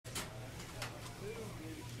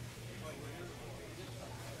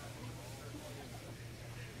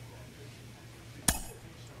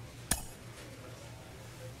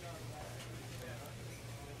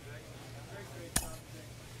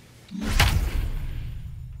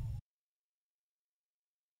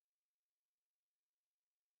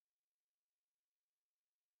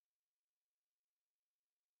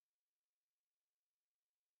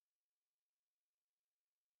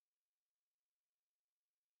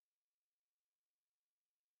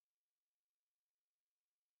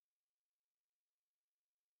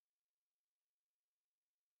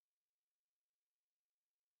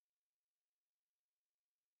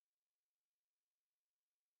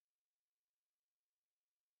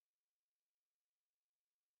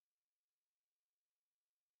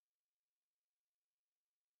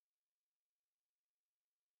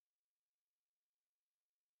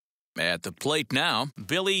At the plate now,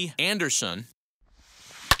 Billy Anderson.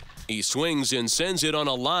 He swings and sends it on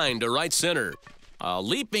a line to right center. A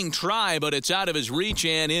leaping try, but it's out of his reach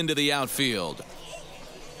and into the outfield.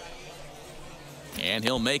 And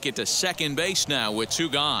he'll make it to second base now with 2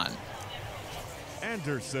 gone.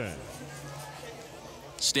 Anderson.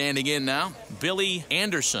 Standing in now, Billy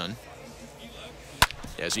Anderson.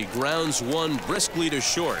 As he grounds one briskly to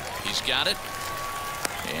short. He's got it.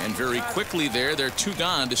 And very quickly there, they're 2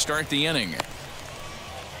 gone to start the inning.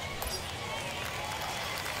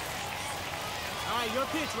 All right, your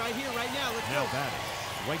pitch right here, right now. Let's now go. batting,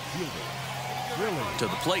 right fielder, Billy. To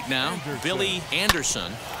the plate now, Anderson. Billy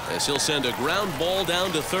Anderson, as he'll send a ground ball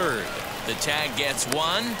down to third. The tag gets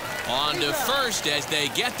one. On to first as they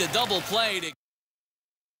get the double play.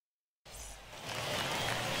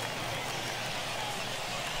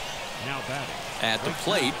 Now batting. At the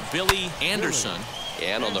plate, Billy Anderson.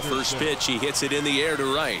 And on the first pitch, he hits it in the air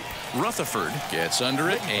to right. Rutherford gets under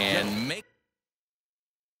it and makes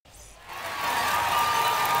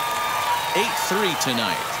 8-3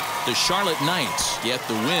 tonight. The Charlotte Knights get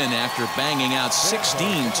the win after banging out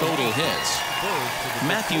 16 total hits.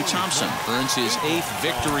 Matthew Thompson earns his 8th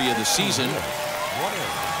victory of the season. They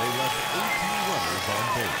left 18 runners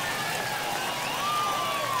on base.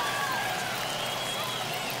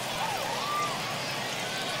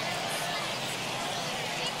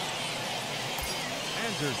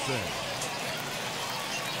 Anderson.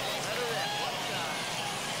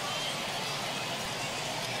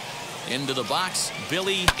 Into the box,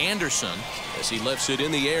 Billy Anderson, as he lifts it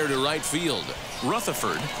in the air to right field.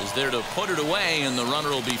 Rutherford is there to put it away, and the runner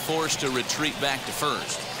will be forced to retreat back to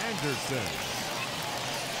first. Anderson.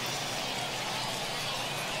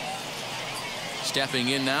 Stepping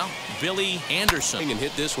in now, Billy Anderson. And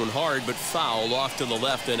hit this one hard, but foul off to the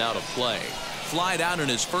left and out of play. Flied out in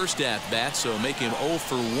his first at-bat, so make him 0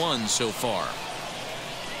 for 1 so far.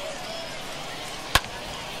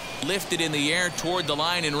 Lifted in the air toward the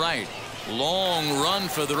line and right. Long run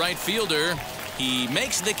for the right fielder. He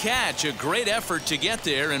makes the catch. A great effort to get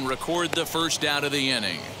there and record the first out of the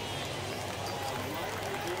inning.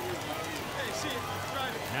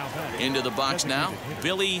 Into the box now,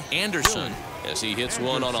 Billy Anderson, as he hits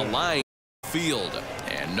one on a line field.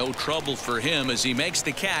 And no trouble for him as he makes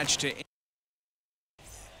the catch to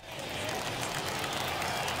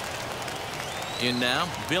in now,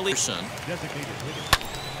 Billy Anderson. Designated hitter.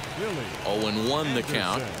 0-1 the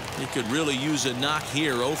count. He could really use a knock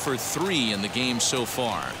here. 0 for 3 in the game so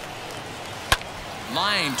far.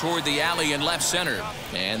 Line toward the alley in left center.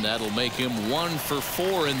 And that'll make him 1 for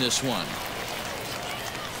 4 in this one.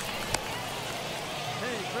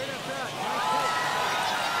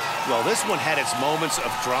 Well, this one had its moments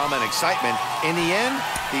of drama and excitement. In the end,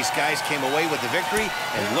 these guys came away with the victory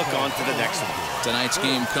and look on to the next one. Tonight's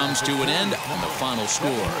game comes to an end and the final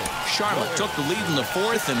score. Charlotte took the lead in the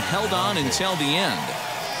 4th and held on until the end.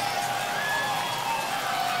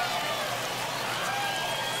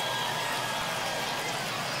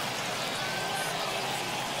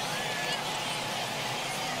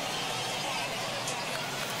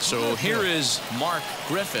 So here is Mark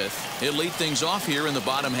Griffith. He'll lead things off here in the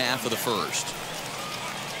bottom half of the first.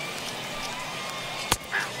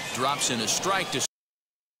 Drops in a strike to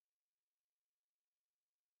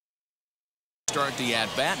start the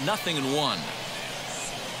at-bat. 0-1.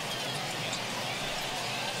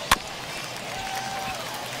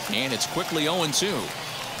 And it's quickly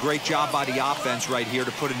 0-2. Great job by the offense right here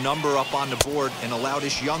to put a number up on the board and allow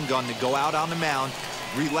this young gun to go out on the mound,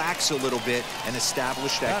 relax a little bit, and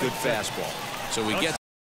establish that good fastball. So we get a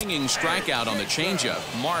swinging strikeout on the changeup.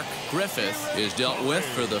 Mark Griffith is dealt with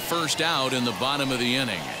for the first out in the bottom of the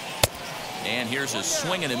inning. And here's a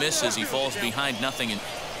swing and a miss as he falls behind 0 and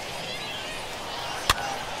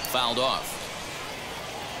fouled off.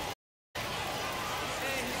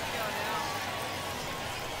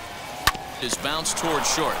 His bounce toward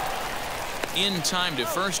short. In time to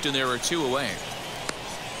first, and there are 2 away.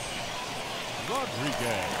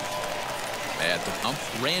 Rodriguez. At the pump,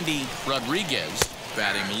 Randy Rodriguez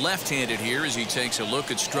batting left-handed here as he takes a look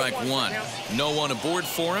at strike 1. No one aboard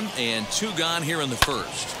for him, and 2 gone here in the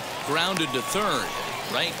first. Grounded to third,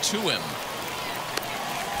 right to him.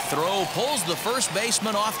 Throw pulls the first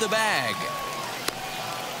baseman off the bag.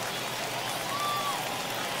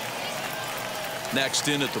 Next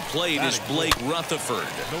in at the plate is Blake Rutherford,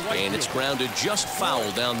 and it's grounded just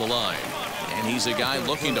foul down the line. And he's a guy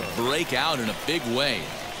looking to break out in a big way.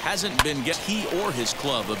 Hasn't been get he or his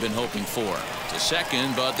club have been hoping for. To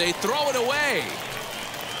second, but they throw it away.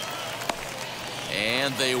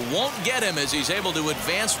 And they won't get him as he's able to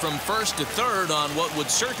advance from first to third on what would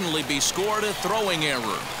certainly be scored a throwing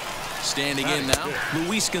error. Standing in now,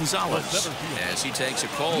 Luis Gonzalez, as he takes a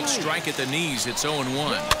cold strike at the knees. It's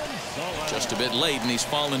 0-1. Just a bit late, and he's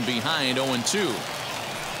fallen behind 0-2.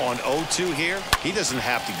 On 0-2 here, he doesn't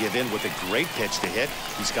have to give in with a great pitch to hit.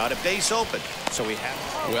 He's got a base open, so he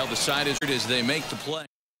has. Well, the side is as they make the play.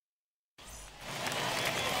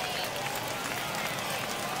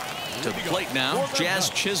 To the plate now, Jazz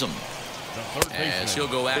Chisholm, as he'll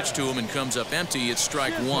go out to him and comes up empty. It's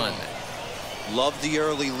strike one. Love the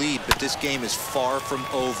early lead, but this game is far from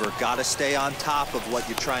over. Got to stay on top of what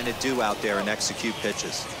you're trying to do out there and execute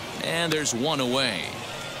pitches. And there's one away.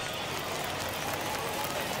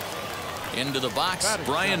 Into the box,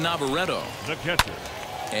 Brian Navarreto. The catcher.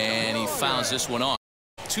 And he fouls this one off.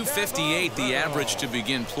 258 the average to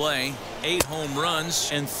begin play. 8 home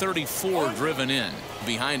runs and 34 driven in.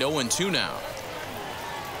 Behind 0-2 now.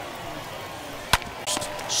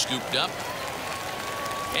 Scooped up.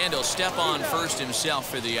 And he'll step on first himself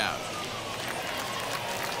for the out.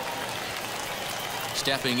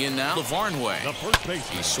 Stepping in now, Lavarnway.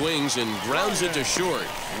 He swings and grounds it to short.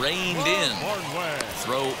 Reined in.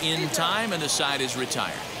 Throw in time, and the side is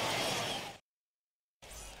retired.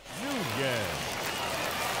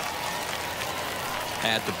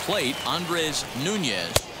 At the plate, Andres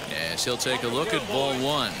Nunez, as he'll take a look at ball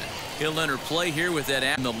one. He'll enter play here with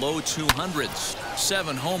that in the low 200s.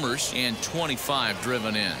 7 homers and 25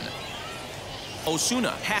 driven in. Osuna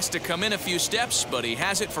has to come in a few steps, but he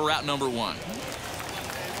has it for out number 1.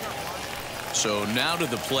 So now to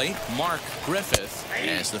the plate, Mark Griffith,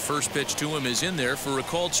 as the first pitch to him is in there for a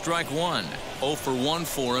called strike 1. 0-for-1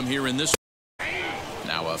 for him here in this.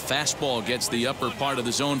 Now a fastball gets the upper part of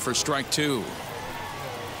the zone for strike 2.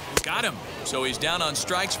 Got him. So he's down on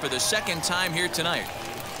strikes for the second time here tonight.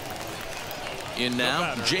 In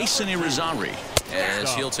now, Jason Irizarry,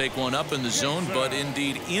 as he'll take one up in the zone, but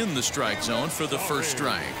indeed in the strike zone for the first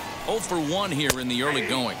strike. 0-for-1 here in the early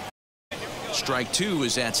going. Strike 2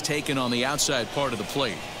 as that's taken on the outside part of the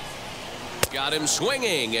plate. Got him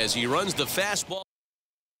swinging as he runs the fastball.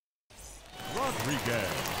 Rodriguez.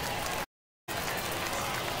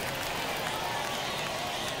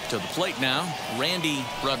 To the plate now, Randy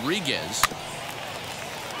Rodriguez.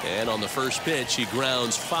 And on the first pitch, he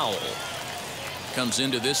grounds foul. Comes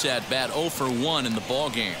into this at bat 0-for-1 in the ball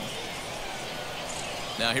game.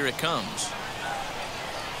 Now here it comes.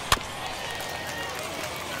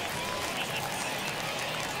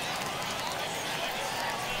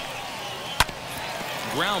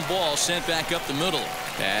 Ground ball sent back up the middle.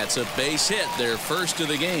 That's a base hit, their first of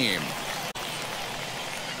the game.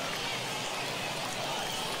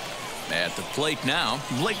 At the plate now,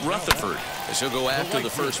 Blake Rutherford, as he'll go after the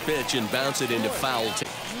first pitch and bounce it into foul.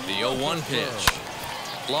 The 0-1 pitch.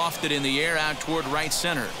 Lofted in the air out toward right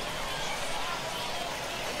center.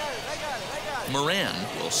 Moran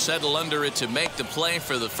will settle under it to make the play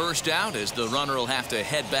for the first out, as the runner will have to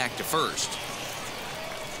head back to first.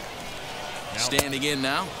 Standing in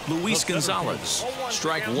now, Luis Gonzalez.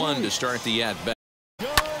 Strike 1 to start the at-bat.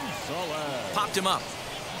 Popped him up.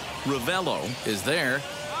 Ravello is there.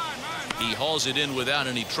 He hauls it in without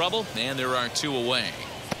any trouble, and there are 2 away.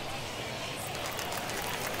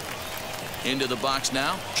 Into the box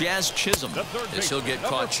now, Jazz Chisholm, as he'll get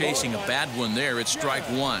caught chasing a bad one there. It's strike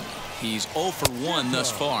 1. He's 0-for-1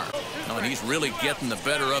 thus far. Oh, and he's really getting the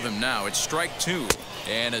better of him now. It's strike 2.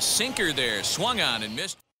 And a sinker there, swung on and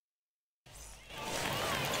missed.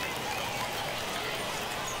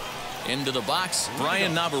 Into the box,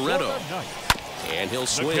 Brian Navarreto. And he'll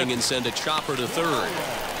swing and send a chopper to third.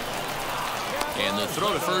 And the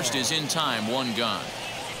throw to first is in time, 1 gone.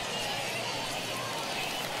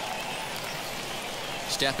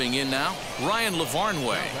 Stepping in now, Ryan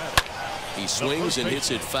Lavarnway. He swings and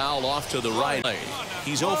hits it foul off to the right.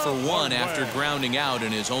 He's 0-for-1 after grounding out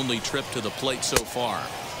in his only trip to the plate so far.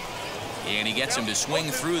 And he gets him to swing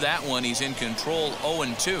through that one. He's in control,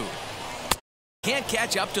 0-2. Can't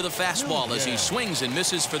catch up to the fastball as he swings and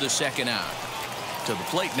misses for the second out. To the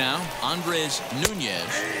plate now, Andres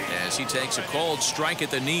Nunez, as he takes a called strike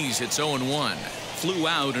at the knees. It's 0-1. Flew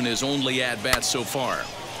out in his only at-bat so far.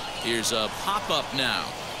 Here's a pop-up now.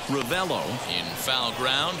 Ravello in foul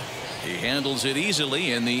ground. He handles it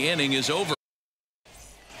easily, and the inning is over.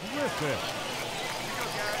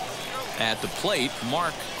 At the plate,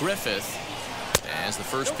 Mark Griffith. As the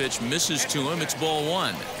first pitch misses to him, it's ball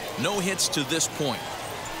 1. No hits to this point.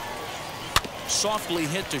 Softly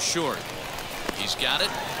hit to short. He's got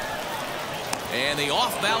it. And the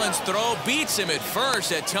off-balance throw beats him at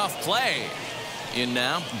first. A tough play. In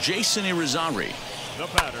now, Jason Irizarry.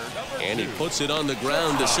 And he puts it on the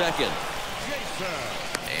ground to second.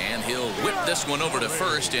 And he'll whip this one over to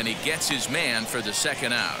first, and he gets his man for the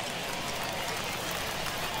second out.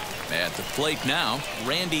 At the plate now,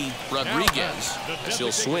 Randy Rodriguez.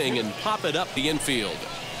 He'll swing and pop it up the infield.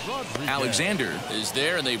 Alexander is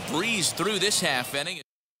there, and they breeze through this half inning.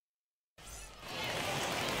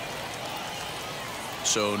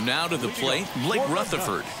 So now to the plate, Blake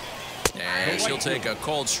Rutherford. As he'll take a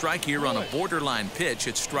called strike here on a borderline pitch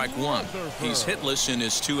at strike one. He's hitless in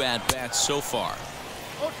his 2 at-bats so far.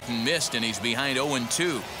 Missed, and he's behind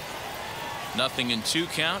 0-2. Nothing in 2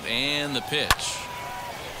 count, and the pitch.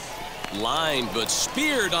 Line, but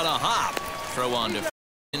speared on a hop. Throw on to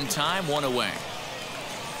in time, 1 away.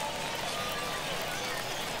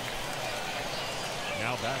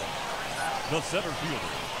 Now batting, the center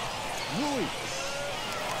fielder, Luis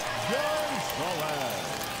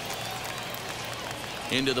Gonzalez.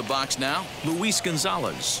 Into the box now, Luis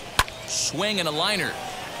Gonzalez. Swing and a liner.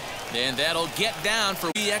 And that'll get down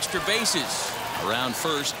for the extra bases. Around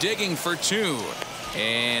first, digging for 2.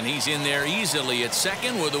 And he's in there easily at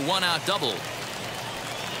second with a 1-out double.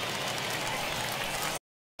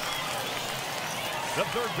 The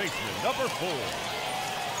third baseman, number 4,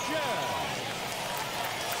 Jazz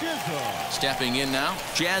Chisholm. Stepping in now,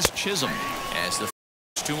 Jazz Chisholm. As the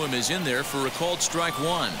first to him is in there for a called strike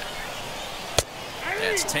 1.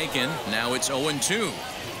 That's taken. Now it's 0-2.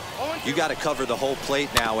 You got to cover the whole plate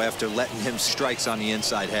now after letting him strikes on the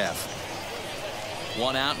inside half.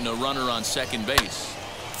 1 out and a runner on second base.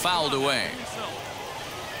 Fouled away.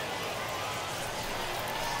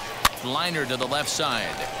 Liner to the left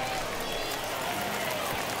side.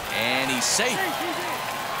 And he's safe.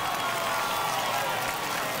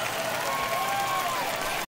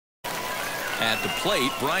 At the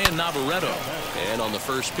plate, Brian Navarreto. And on the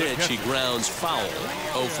first pitch, he grounds foul.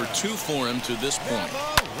 0 for 2 for him to this point.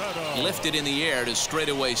 Lifted in the air to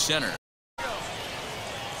straightaway center.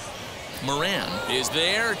 Moran is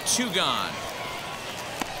there, 2 gone.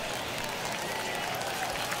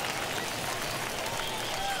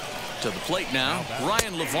 To the plate now,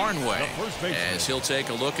 Ryan Lavarnway. As he'll take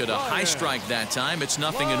a look at a high strike that time, it's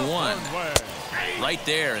 0-1. Right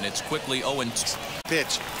there, and it's quickly 0-2.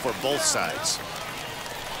 Pitch for both sides.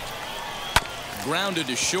 Grounded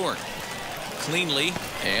to short. Cleanly,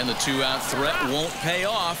 and the 2-out threat won't pay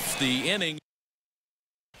off. The inning.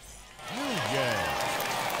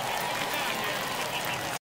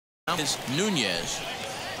 Is Nunez.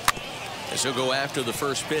 As he'll go after the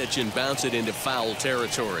first pitch and bounce it into foul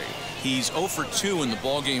territory. He's 0 for 2 in the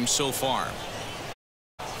ballgame so far.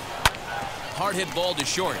 Hard hit ball to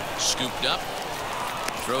short. Scooped up.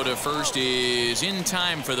 Throw to first is in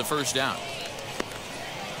time for the first out.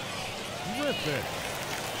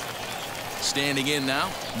 Standing in now,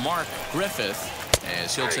 Mark Griffith,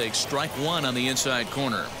 as he'll take strike 1 on the inside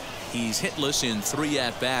corner. He's hitless in 3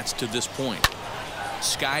 at-bats to this point.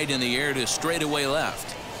 Skied in the air to straightaway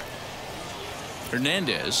left.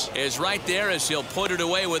 Hernandez is right there as he'll put it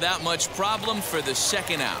away without much problem for the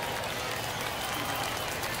second out.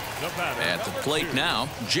 At the plate now,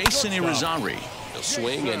 Jason Irizarry. He'll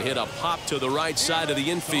swing and hit a pop to the right side of the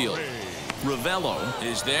infield. Ravello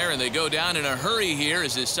is there, and they go down in a hurry here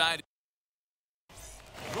as his side.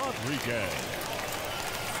 Rodriguez.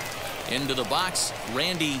 Into the box,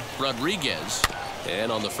 Randy Rodriguez.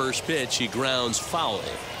 And on the first pitch, he grounds foul.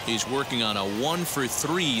 He's working on a 1 for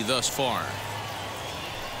 3 thus far.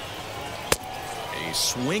 A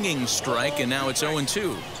swinging strike, and now it's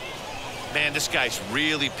 0-2. Man, this guy's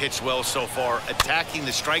really pitched well so far, attacking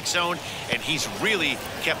the strike zone, and he's really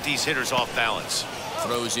kept these hitters off balance.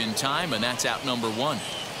 Throws in time, and that's out number 1.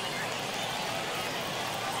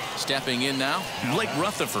 Stepping in now, Blake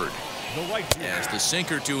Rutherford. As the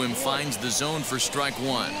sinker to him finds the zone for strike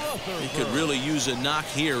 1. He could really use a knock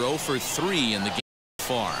here. 0 for 3 in the game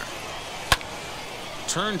far.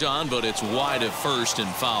 Turned on, but it's wide of first and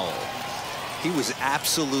foul. He was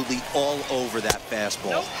absolutely all over that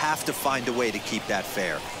fastball. Have to find a way to keep that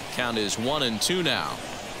fair. Count is 1-2 now.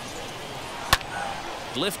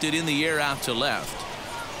 Lifted in the air out to left.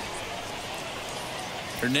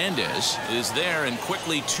 Hernandez is there, and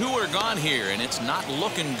quickly 2 are gone here, and it's not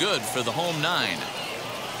looking good for the home 9.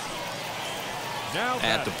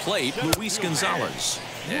 At the plate, Luis Gonzalez,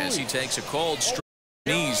 as he takes a called strike.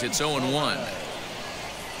 Knees, it's 0-1.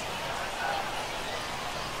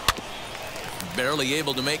 Barely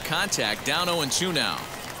able to make contact. Down 0-2 now.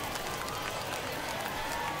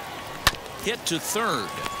 Hit to third.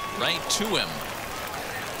 Right to him.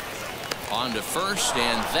 On to first,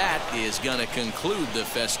 and that is going to conclude the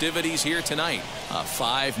festivities here tonight. A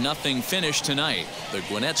 5-0 finish tonight. The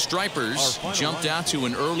Gwinnett Stripers jumped out to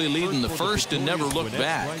an early lead in the first and never looked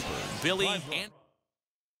back. Billy and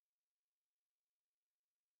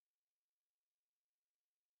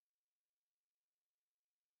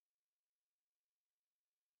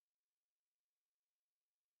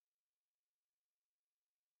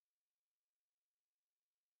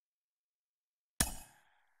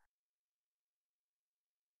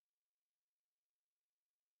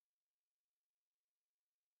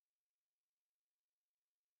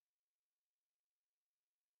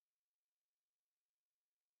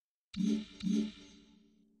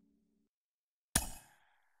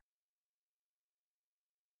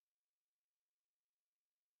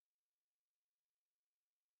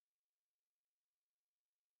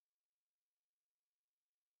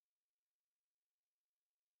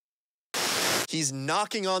He's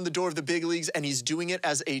knocking on the door of the big leagues, and he's doing it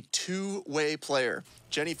as a two-way player.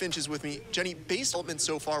 Jenny Finch is with me. Jenny, based on development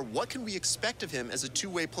so far, what can we expect of him as a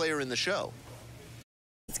two-way player in the show?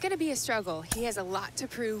 It's going to be a struggle. He has a lot to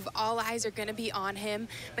prove. All eyes are going to be on him,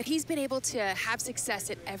 but he's been able to have success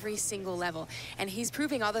at every single level, and he's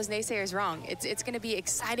proving all those naysayers wrong. It's going to be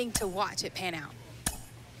exciting to watch it pan out.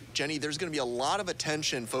 Jenny, there's going to be a lot of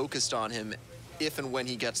attention focused on him if and when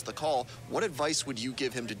he gets the call. What advice would you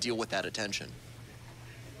give him to deal with that attention?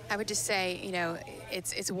 I would just say, you know,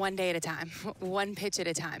 it's one day at a time, one pitch at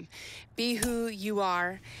a time. Be who you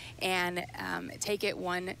are and take it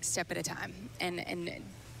one step at a time. And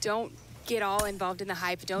don't get all involved in the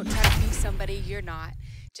hype. Don't try to be somebody you're not.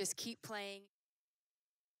 Just keep playing.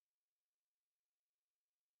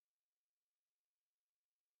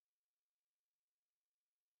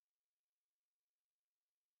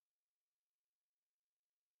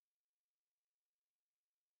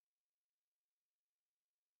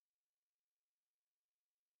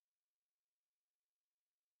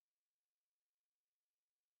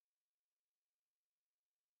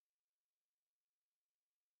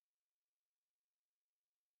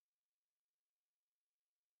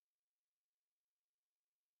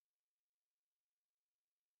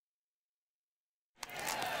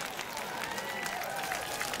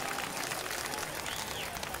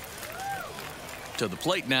 To the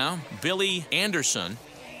plate now, Billy Anderson.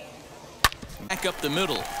 Back up the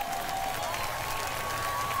middle.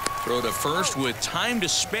 Throw to first with time to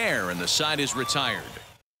spare, and the side is retired.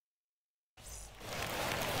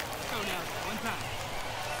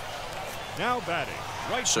 Now batting.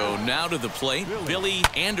 Right So field. now to the plate, Billy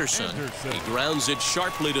Anderson. He grounds it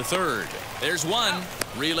sharply to third. There's one.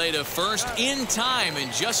 Relay to first in time,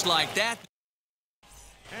 and just like that.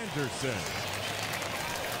 Anderson.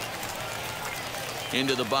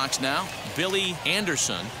 Into the box now, Billy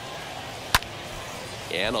Anderson.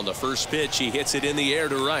 And on the first pitch, he hits it in the air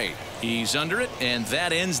to right. He's under it, and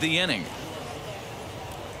that ends the inning.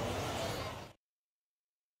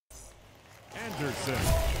 Anderson.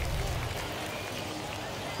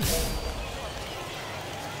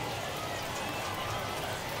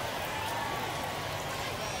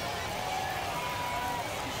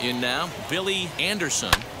 In now, Billy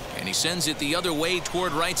Anderson, and he sends it the other way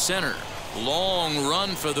toward right center. Long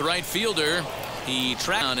run for the right fielder. He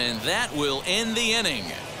tracks down, and that will end the inning.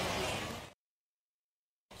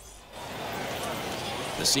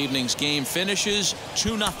 This evening's game finishes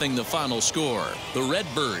 2-0 the final score. The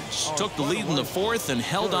Redbirds took the lead in the fourth and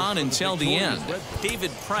held on until the end.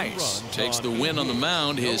 David Price takes the win on the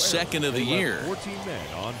mound, his second of the year. 14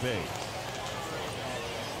 men on base.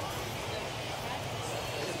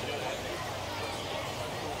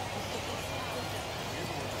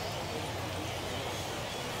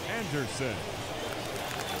 Anderson.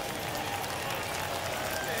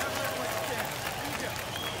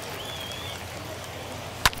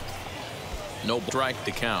 No strike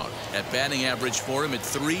to count. At batting average for him at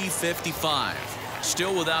 .355.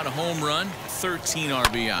 Still without a home run, 13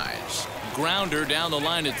 RBIs. Grounder down the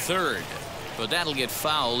line at third, but that'll get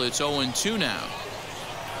foul. It's 0-2 now.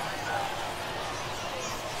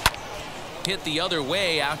 Hit the other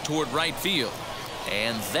way out toward right field,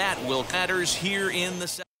 and that will matters here in the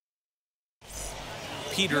second.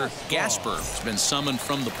 Peter Gasper has been summoned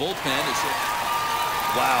from the bullpen.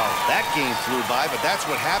 Wow, that game flew by, but that's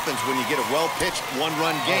what happens when you get a well-pitched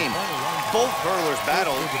one-run game. Both hurlers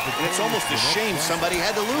battled, and it's almost a shame somebody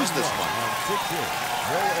had to lose this one. On 6 hits,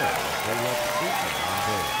 no errors. They left 8 men on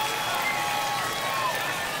base.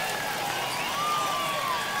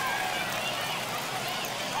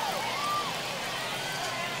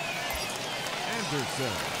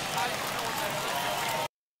 Anderson.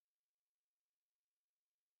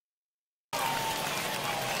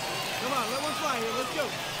 Come on, let one fly here. Let's go.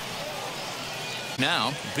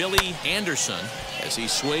 Now, Billy Anderson, as he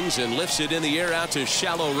swings and lifts it in the air out to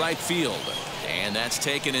shallow right field. And that's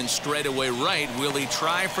taken in straightaway right. Will he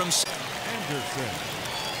try from... Anderson.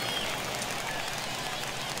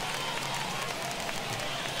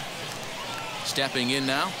 Stepping in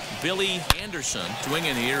now, Billy Anderson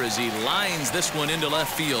swinging here as he lines this one into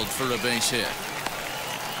left field for a base hit.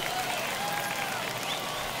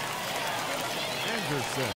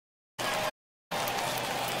 Anderson.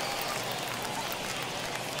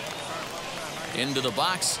 Into the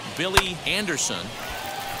box, Billy Anderson.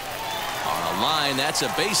 On a line, that's a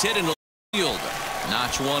base hit in the field.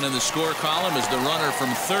 Notch one in the score column as the runner from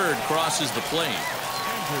third crosses the plate.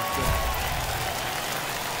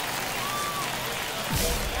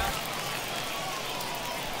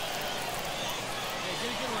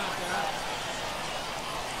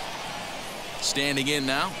 Standing in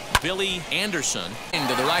now, Billy Anderson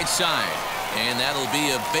into the right side. And that'll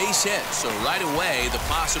be a base hit. So right away, the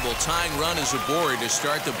possible tying run is aboard to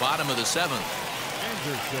start the bottom of the seventh.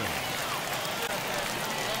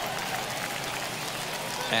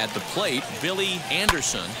 At the plate, Billy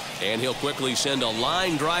Anderson. And he'll quickly send a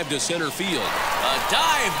line drive to center field. A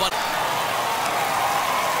dive, but...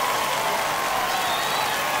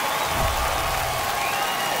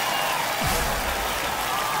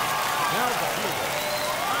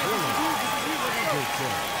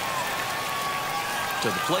 To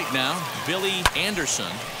the plate now, Billy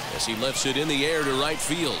Anderson, as he lifts it in the air to right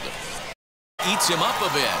field. Eats him up a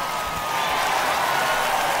bit.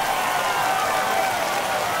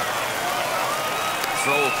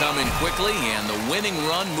 Throw coming quickly, and the winning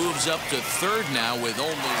run moves up to third now with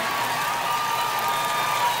only...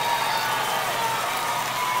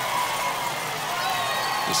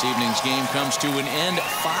 This evening's game comes to an end,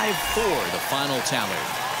 5-4, the final tally.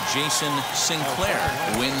 Jason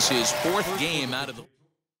Sinclair wins his fourth game out of the...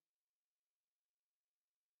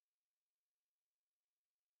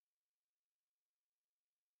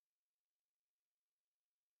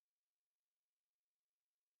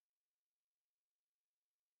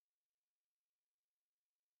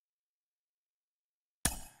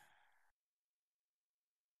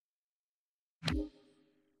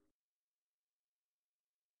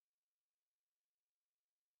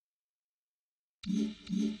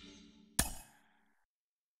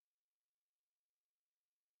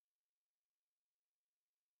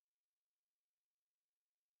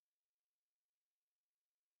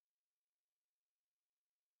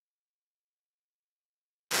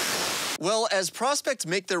 Well, as prospects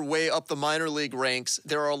make their way up the minor league ranks,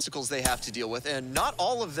 there are obstacles they have to deal with, and not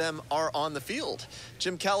all of them are on the field.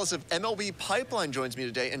 Jim Callis of MLB Pipeline joins me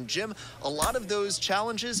today, and Jim, a lot of those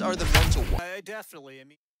challenges are the mental ones. Definitely. I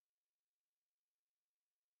mean,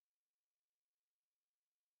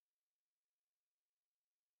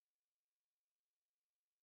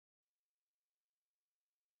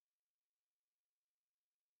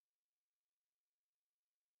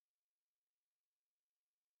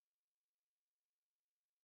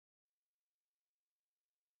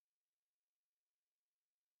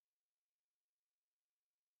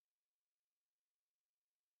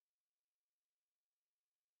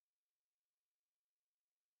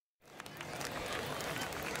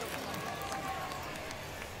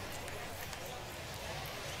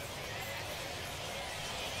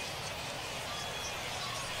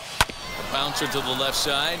 Bouncer to the left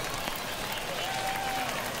side.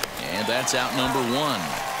 And that's out number one.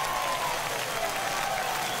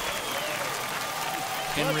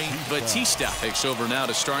 Henry Batista takes over now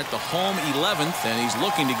to start the home 11th, and he's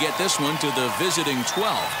looking to get this one to the visiting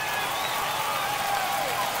 12th.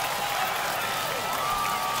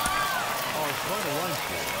 Our final run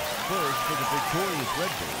score, third for the victorious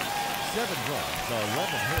Red Bulls, 7 runs, 11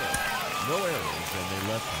 hits, no errors, and they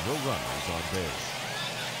left no runners on base.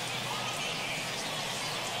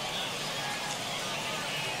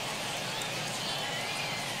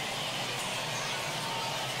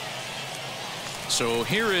 So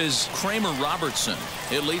here is Kramer Robertson.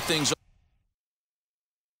 He'll lead things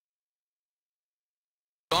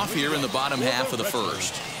off here in the bottom half of the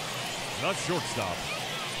first. Not shortstop.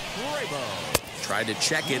 Kramer. Tried to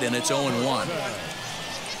check it, and it's 0-1.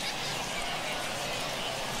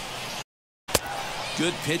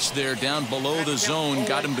 Good pitch there down below the zone.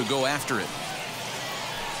 Got him to go after it.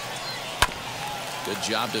 Good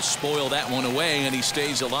job to spoil that one away, and he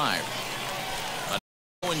stays alive. A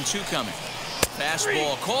 0-2 coming.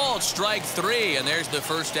 Fastball called, strike three, and there's the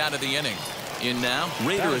first out of the inning. In now,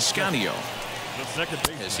 Raider Escanio,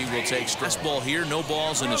 as he will take fastball here, no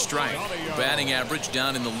balls and a strike. Batting average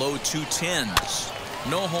down in the low 210s.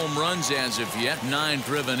 No home runs as of yet, 9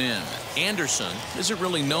 driven in. Anderson isn't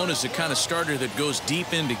really known as the kind of starter that goes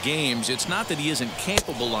deep into games. It's not that he isn't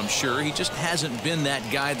capable, I'm sure. He just hasn't been that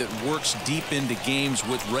guy that works deep into games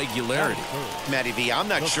with regularity. Matty V, I'm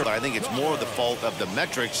not sure. I think it's more the fault of the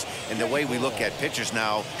metrics and the way we look at pitchers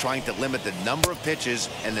now, trying to limit the number of pitches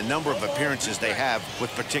and the number of appearances they have with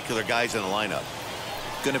particular guys in the lineup.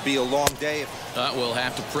 Going to be a long day. We'll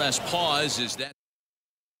have to press pause. Is that...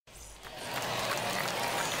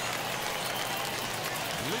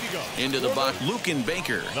 Into the box, Lucan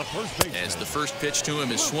Baker, as the first pitch to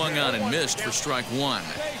him is swung on and missed for strike one.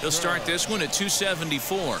 He'll start this one at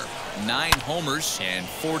 274. 9 homers and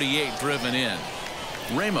 48 driven in.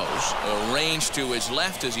 Ramos arranged to his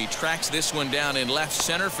left as he tracks this one down in left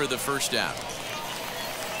center for the first out.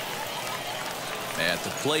 At the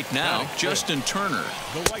plate now, Justin Turner.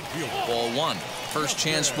 Ball one. First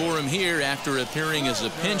chance for him here after appearing as a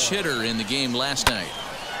pinch hitter in the game last night.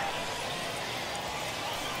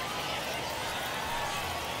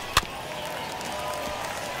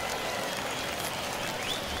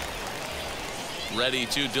 Ready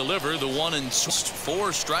to deliver the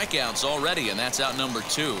 1-4 strikeouts already, and that's out number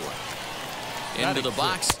 2. Into the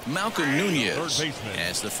box, Malcolm Nunez,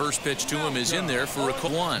 as the first pitch to him is in there for a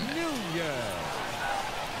 1.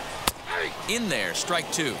 In there,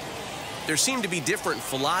 strike 2. There seem to be different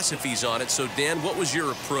philosophies on it. So, Dan, what was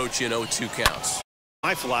your approach in 0-2 counts?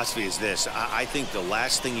 My philosophy is this. I think the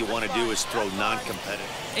last thing you want to do is throw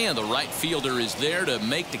non-competitive. And the right fielder is there to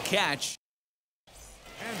make the catch.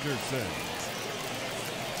 Anderson.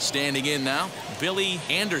 Standing in now, Billy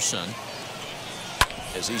Anderson.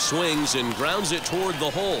 As he swings and grounds it toward the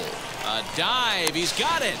hole. A dive. He's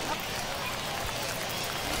got it.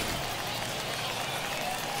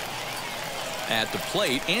 At the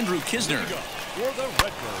plate, Andrew Kisner.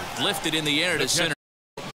 Lifted in the air to center.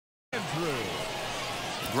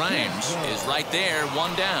 Grimes is right there,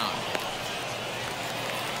 1 down.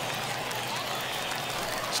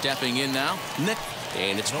 Stepping in now, Nick.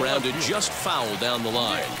 And it's grounded just foul down the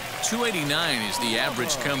line. 289 is the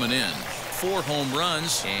average coming in. 4 home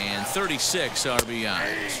runs and 36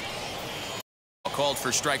 RBIs. Called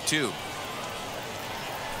for strike 2.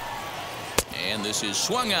 And this is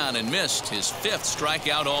swung on and missed. His 5th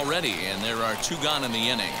strikeout already, and there are 2 gone in the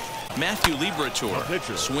inning. Matthew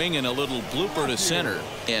Liberatore swinging a little blooper to center.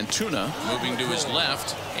 And Tuna moving to his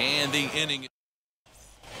left, and the inning.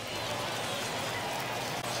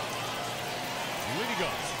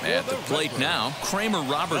 At the plate now, Kramer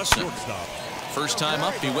Robertson. First time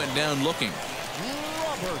up, he went down looking.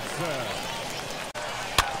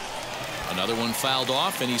 Another one fouled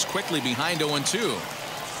off, and he's quickly behind 0-2.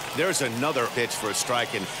 There's another pitch for a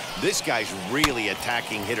strike, and this guy's really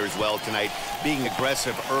attacking hitters well tonight, being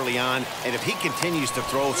aggressive early on. And if he continues to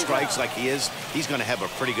throw strikes like he is, he's going to have a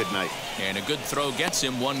pretty good night. And a good throw gets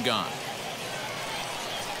him 1 gone.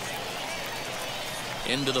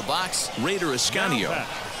 Into the box, Raider Escanio.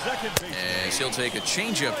 As he'll take a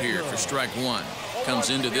changeup here for strike 1. Comes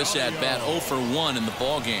into this at bat 0 for 1 in the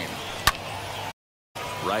ball game.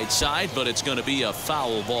 Right side, but it's going to be a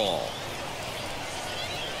foul ball.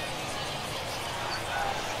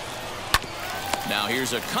 Now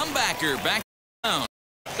here's a comebacker back down.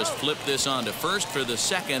 Just flip this on to first for the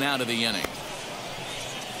 2nd out of the inning.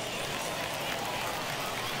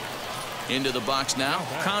 Into the box now,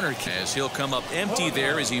 Connor, as he'll come up empty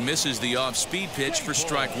there as he misses the off-speed pitch for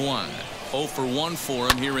strike 1. 0 for 1 for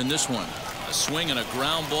him here in this one. A swing and a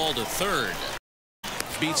ground ball to third.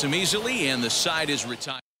 Beats him easily, and the side is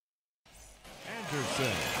retired.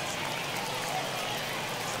 Anderson.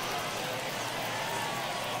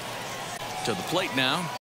 To the plate now,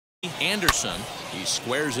 Anderson. He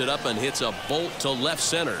squares it up and hits a bolt to left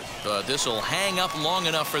center. But this will hang up long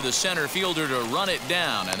enough for the center fielder to run it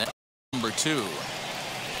down, and that's number 2.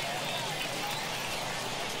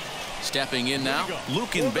 Stepping in now,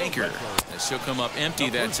 Lucan Baker. As he'll come up empty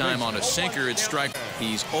that time on a sinker at strike.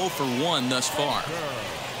 He's 0 for 1 thus far.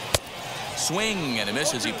 Swing and a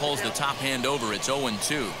miss as he pulls the top hand over. It's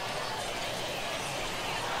 0-2.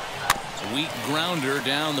 Weak grounder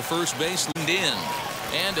down the first base, leaned in,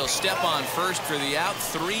 and he'll step on first for the out.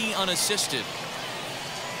 3 unassisted.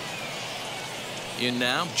 In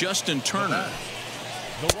now, Justin Turner.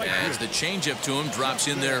 As the changeup to him drops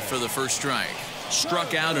in there for the first strike.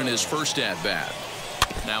 Struck out in his first at bat.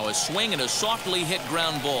 Now a swing and a softly hit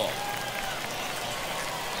ground ball.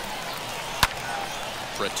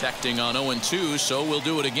 Protecting on 0-2, so we'll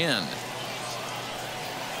do it again.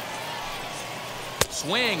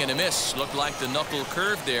 Swing and a miss. Looked like the knuckle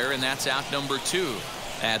curve there, and that's out number 2.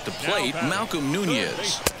 At the plate, Malcolm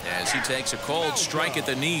Nunez. As he takes a called strike at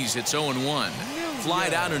the knees, it's 0-1.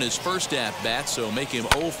 Flied out in his first at-bat, so make him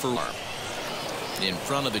 0 for 1. In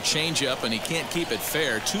front of the changeup, and he can't keep it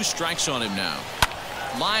fair. 2 strikes on him now.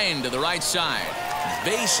 Line to the right side.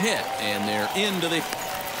 Base hit, and they're into the...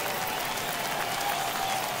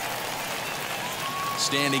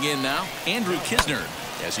 Standing in now, Andrew Kisner.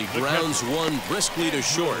 As he grounds one briskly to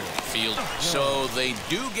short field. So they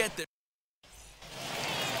do get the...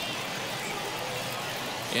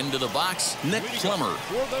 Into the box, Nick Plummer.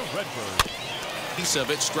 Piece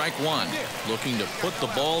of it, strike 1. Looking to put the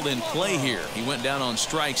ball in play here. He went down on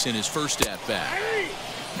strikes in his first at-bat.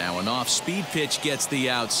 Now an off-speed pitch gets the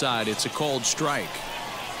outside. It's a called strike.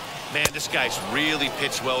 Man, this guy's really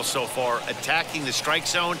pitched well so far, attacking the strike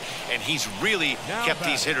zone, and he's really kept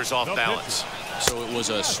these hitters off balance. So it was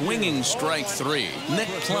a swinging strike 3. Nick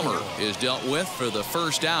Plummer is dealt with for the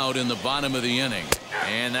first out in the bottom of the inning.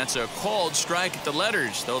 And that's a called strike at the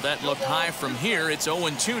letters, though that looked high from here. It's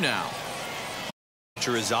 0-2 now.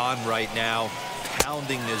 Pitcher is on right now,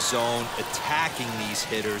 pounding the zone, attacking these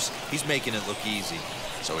hitters. He's making it look easy.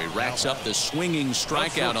 So he racks up the swinging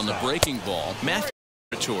strikeout on the breaking ball. Matthew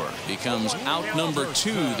Tour becomes out number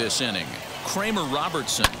 2 this inning. Kramer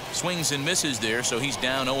Robertson swings and misses there, so he's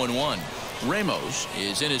down 0-1. Ramos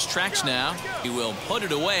is in his tracks now. He will put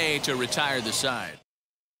it away to retire the side.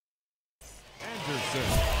 Anderson.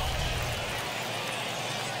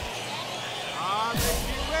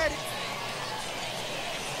 Ready.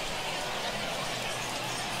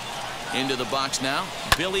 Into the box now,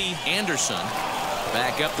 Billy Anderson.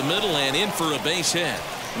 Back up the middle and in for a base hit.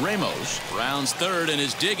 Ramos rounds third and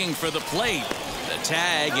is digging for the plate. The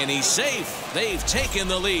tag, and he's safe. They've taken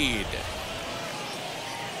the lead.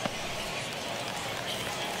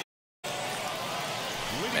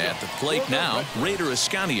 At the plate now, Raider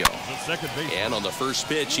Ascanio. And on the first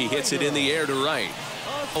pitch, he hits it in the air to right.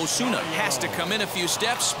 Osuna has to come in a few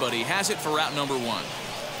steps, but he has it for out number 1.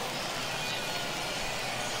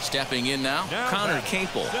 Stepping in now, Connor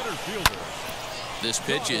Capel. This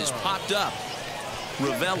pitch is popped up.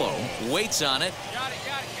 Ravello waits on it.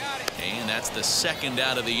 And that's the second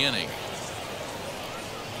out of the inning.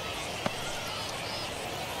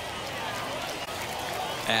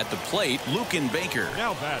 At the plate, Lucan Baker.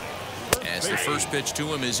 As the first pitch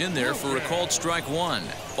to him is in there for a called strike 1.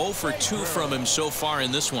 0 for 2 from him so far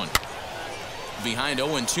in this one. Behind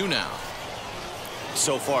 0-2 now.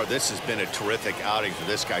 So far, this has been a terrific outing for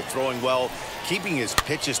this guy. Throwing well, keeping his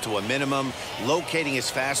pitches to a minimum, locating his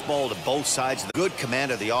fastball to both sides. Good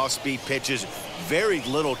command of the off-speed pitches. Very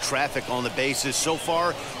little traffic on the bases. So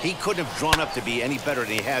far, he couldn't have drawn up to be any better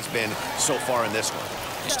than he has been so far in this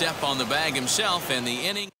one. Step on the bag himself, and the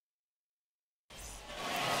inning.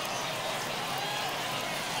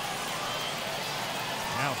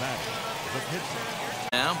 Now batting, the pitcher.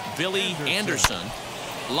 Now, Billy Anderson.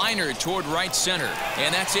 Liner toward right center,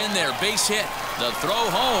 and that's in there. Base hit. The throw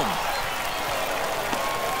home.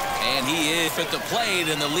 And he is at the plate,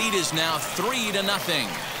 and the lead is now 3-0.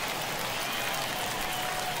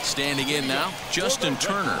 Standing in now, Justin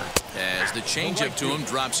Turner, as the changeup to him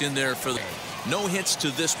drops in there for the no hits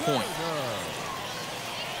to this point.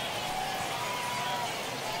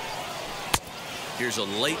 Here's a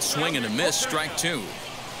late swing and a miss, strike 2.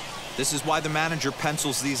 This is why the manager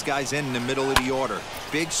pencils these guys in the middle of the order.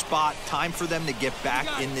 Big spot, time for them to get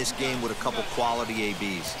back in this game with a couple quality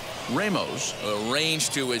ABs. Ramos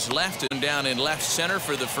arranged to his left and down in left center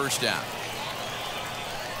for the first out.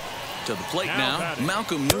 To the plate now,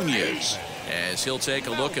 Malcolm Nunez, as he'll take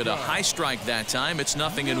a look at a high strike that time. It's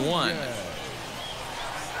 0-1.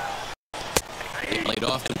 Laid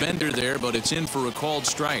off the bender there, but it's in for a called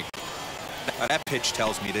strike. That pitch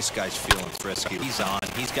tells me this guy's feeling frisky. He's on.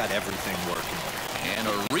 He's got everything working. And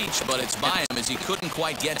a reach, but it's by him as he couldn't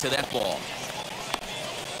quite get to that ball.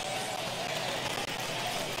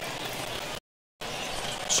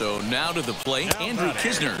 So now to the plate, Andrew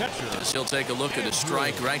Kisner. As he'll take a look at a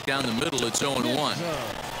strike right down the middle. It's 0-1.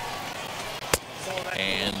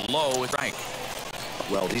 And low, strike.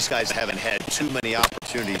 Well, these guys haven't had too many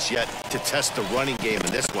opportunities yet to test the running game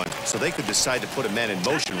in this one, so they could decide to put a man in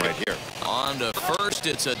motion right here. On to first,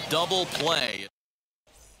 it's a double play.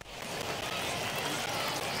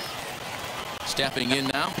 Stepping in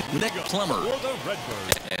now, Nick Plummer.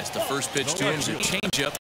 As the first pitch to him is a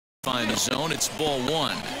changeup. Find the zone, it's ball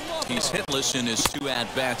 1. He's hitless in his 2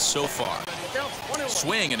 at-bats so far.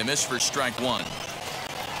 Swing and a miss for strike 1.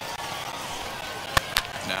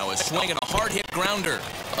 Now a swing and a hard hit grounder,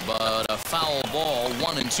 but a foul ball.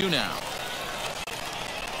 1-2 now.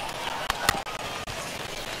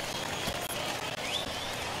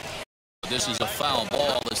 This is a foul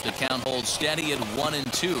ball as the count holds steady at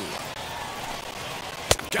 1-2.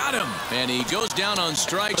 Got him, and he goes down on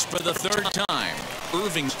strikes for the 3rd time.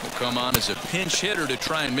 Irving will come on as a pinch hitter to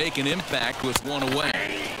try and make an impact with 1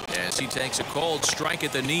 away. As he takes a called strike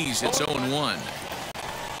at the knees, it's 0-1.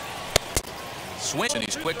 Swings, and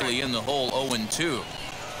he's quickly in the hole. 0-2.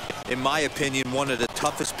 In my opinion, one of the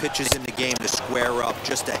toughest pitches in the game to square up.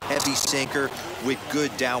 Just a heavy sinker with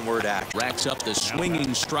good downward action. Racks up the swinging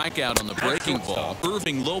strikeout on the breaking ball.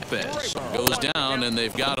 Irving Lopez goes down, and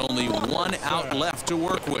they've got only 1 out left to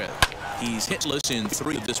work with. He's hitless in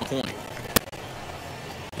 3 at this point.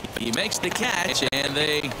 He makes the catch, and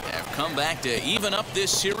they have come back to even up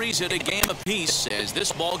this series at a game apiece as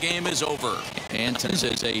this ball game is over. Antons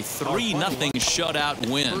is a 3-0 shutout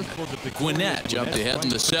win. Gwinnett jumped ahead in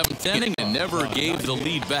the 7th inning and never gave the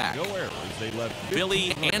lead back.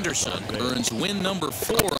 Billy Anderson earns win number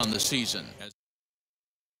 4 on the season.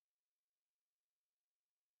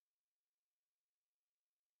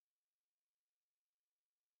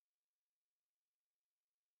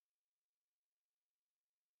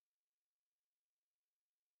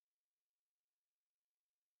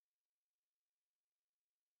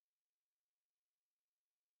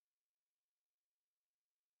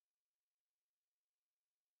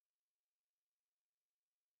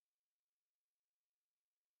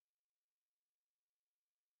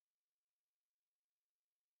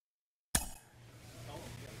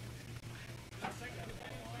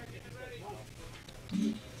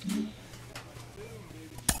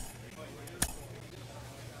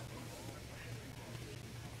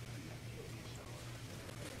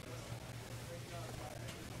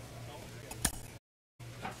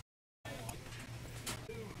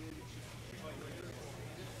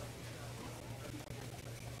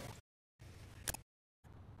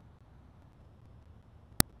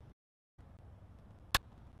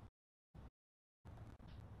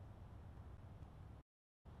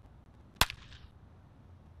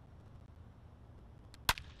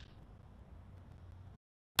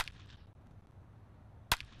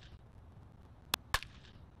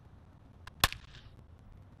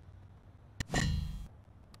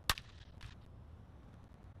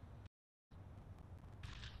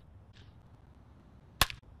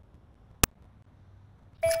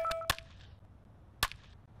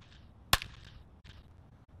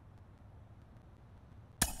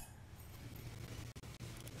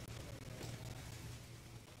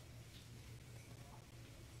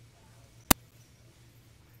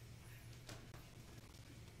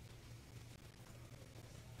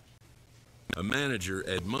 A manager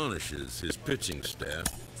admonishes his pitching staff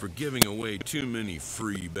for giving away too many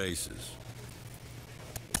free bases.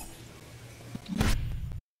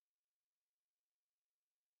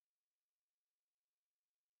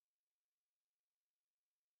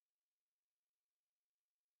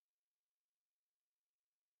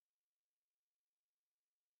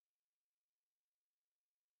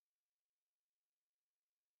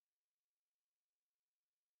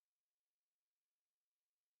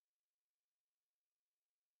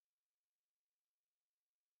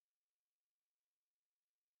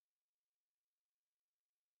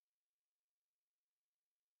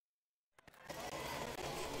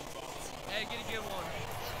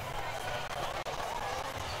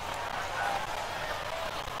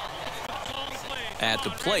 At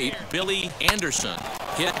the plate, Billy Anderson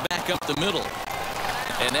hit back up the middle.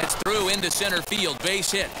 And that's through into center field,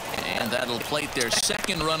 base hit. And that'll plate their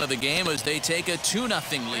second run of the game as they take a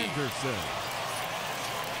 2-0 lead.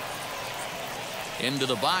 Into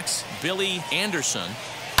the box, Billy Anderson.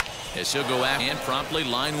 As he'll go out and promptly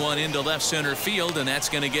line one into left center field, and that's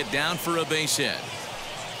going to get down for a base hit.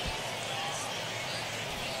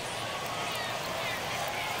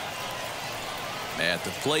 At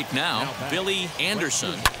the plate now, Billy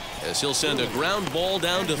Anderson, as he'll send a ground ball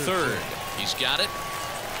down to third. He's got it.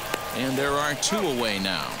 And there are 2 away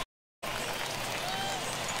now.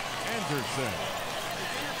 Anderson.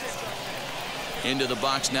 Into the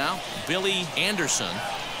box now, Billy Anderson.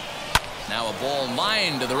 Now a ball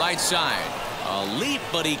lined to the right side. A leap,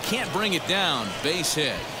 but he can't bring it down. Base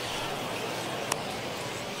hit.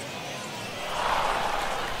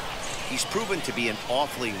 He's proven to be an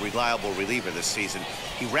awfully reliable reliever this season.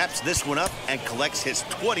 He wraps this one up and collects his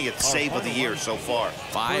 20th save of the year so far.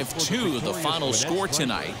 5-2 the final score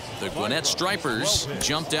tonight. The Gwinnett Stripers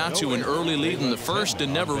jumped out to an early lead in the first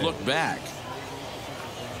and never looked back.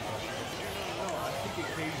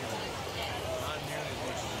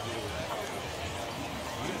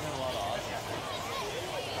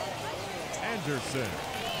 Anderson.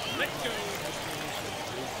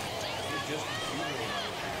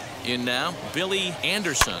 In now, Billy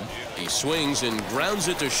Anderson. He swings and grounds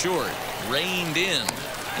it to short. Reined in.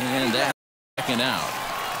 And that's second out.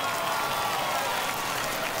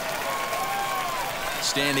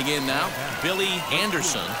 Standing in now, Billy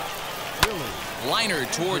Anderson. Liner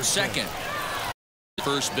towards second.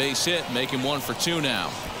 First base hit, make him 1 for 2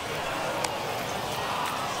 now.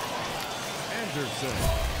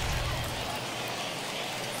 Anderson.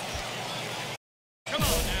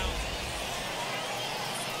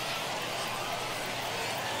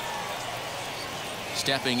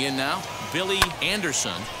 Stepping in now, Billy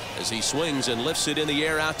Anderson, as he swings and lifts it in the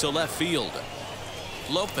air out to left field.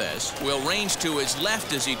 Lopez will range to his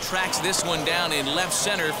left as he tracks this one down in left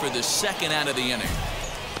center for the second out of the inning.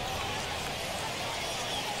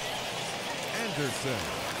 Anderson.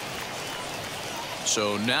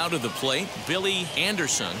 So now to the plate, Billy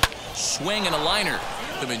Anderson. Swing and a liner.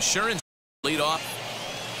 The insurance lead off.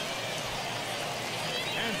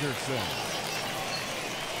 Anderson.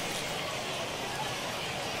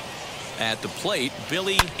 At the plate,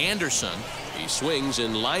 Billy Anderson. He swings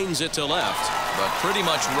and lines it to left. But pretty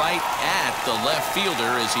much right at the left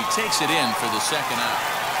fielder as he takes it in for the second out.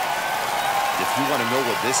 If you want to know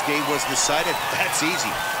what this game was decided, that's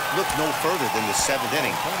easy. Look no further than the 7th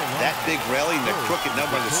inning. That big rally and the crooked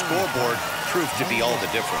number on the scoreboard proved to be all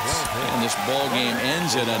the difference. And this ball game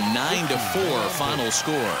ends at a 9-4 final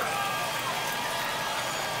score.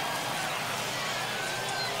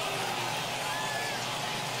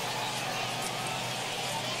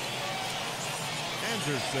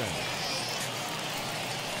 Anderson.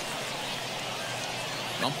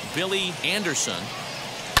 Billy Anderson.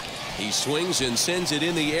 He swings and sends it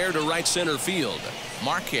in the air to right center field.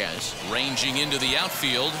 Marquez ranging into the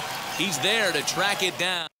outfield. He's there to track it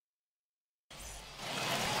down.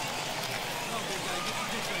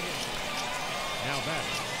 Now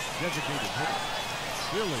batting, designated hitter,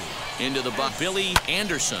 Billy. Into the box, Billy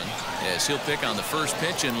Anderson, as he'll pick on the first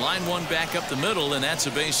pitch and line one back up the middle, and that's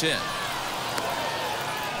a base hit.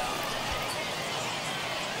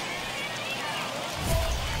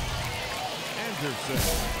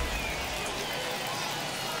 Anderson.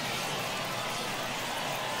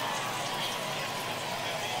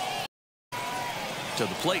 To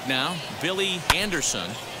the plate now, Billy Anderson.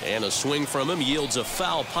 And a swing from him yields a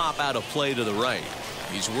foul pop out of play to the right.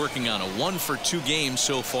 He's working on a 1-for-2 game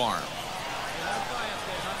so far.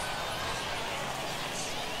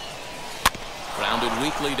 Grounded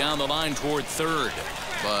weakly down the line toward third,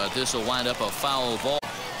 but this will wind up a foul ball.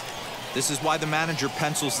 This is why the manager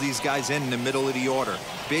pencils these guys in the middle of the order.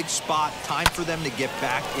 Big spot, time for them to get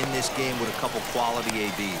back in this game with a couple quality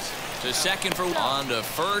ABs. To second for one. On to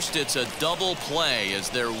first, it's a double play as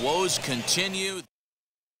their woes continue.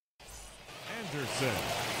 Anderson.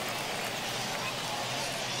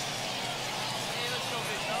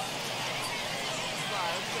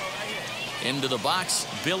 Into the box,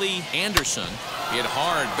 Billy Anderson. Hit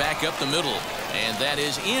hard back up the middle. And that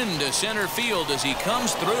is into center field as he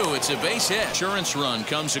comes through. It's a base hit. Insurance run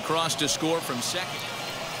comes across to score from second.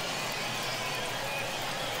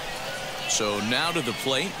 So now to the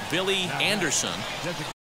plate, Billy Anderson.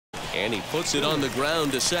 And he puts it on the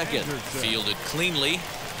ground to second. Fielded cleanly.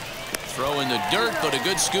 Throw in the dirt, but a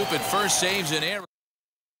good scoop at first saves an error.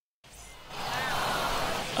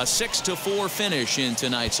 A 6-4 finish in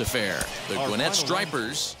tonight's affair. The Gwinnett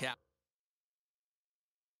Stripers.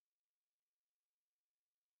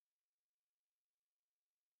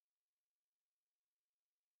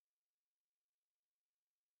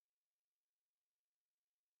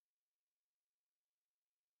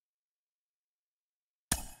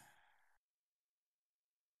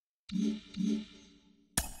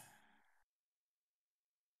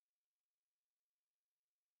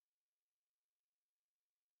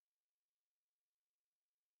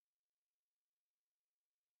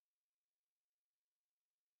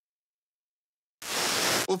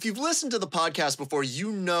 Well, if you've listened to the podcast before,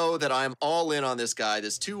 you know that I'm all in on this guy,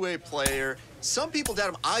 this two-way player. Some people doubt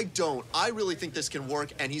him. I don't. I really think this can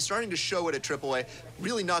work, and he's starting to show it at AAA,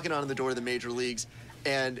 really knocking on the door of the major leagues.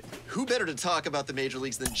 And who better to talk about the major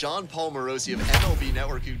leagues than John Paul Morosi of MLB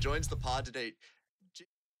Network, who joins the pod today.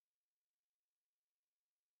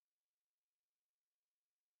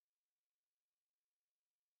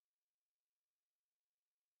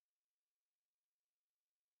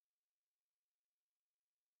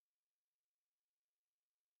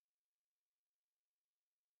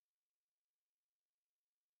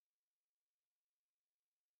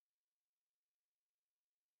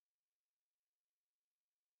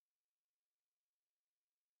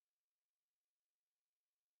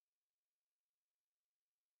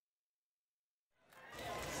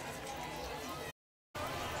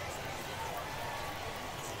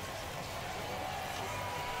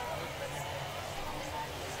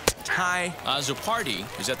 Ty Azupardi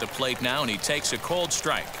is at the plate now, and he takes a cold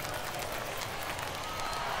strike.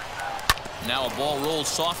 Now a ball rolls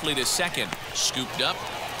softly to second. Scooped up.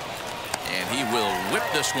 And he will whip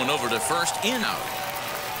this one over to first. In out.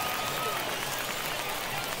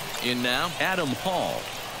 In now, Adam Hall.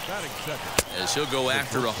 As he'll go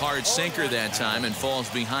after a hard sinker that time and falls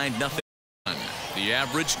behind nothing. The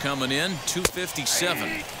average coming in,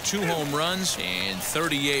 257. 2 home runs and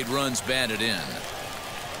 38 runs batted in.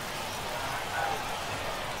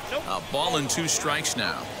 A ball and 2 strikes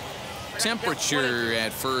now. Temperature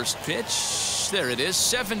at first pitch. There it is,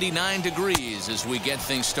 79 degrees as we get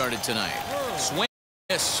things started tonight. Swing.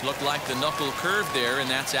 This looked like the knuckle curve there, and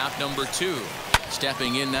that's out number 2.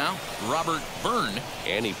 Stepping in now, Robert Byrne.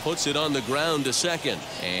 And he puts it on the ground to second.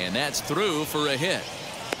 And that's through for a hit.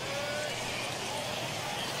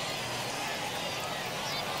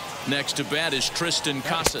 Next to bat is Tristan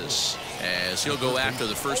Casas, as he'll go after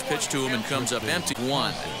the first pitch to him and comes up empty.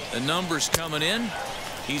 1. The numbers coming in.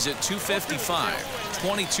 He's at 255,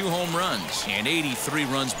 22 home runs, and 83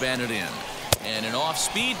 runs batted in. And an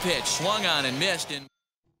off-speed pitch swung on and missed.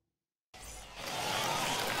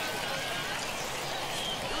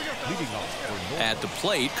 At the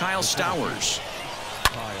plate, Kyle Stowers.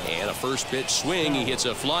 And a first pitch swing. He hits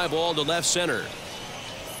a fly ball to left center.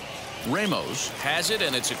 Ramos has it,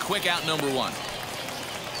 and it's a quick out, number 1.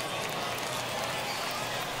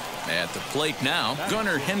 At the plate now,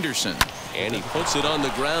 Gunnar Henderson. And he puts it on the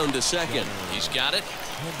ground to second. He's got it.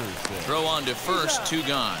 Throw on to first, 2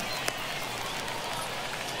 gone.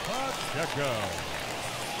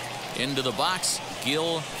 Into the box,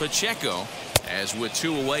 Gil Pacheco. As with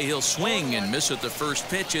 2 away, he'll swing and miss at the first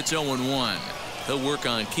pitch. It's 0-1. He'll work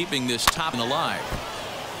on keeping this top alive.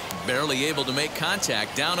 Barely able to make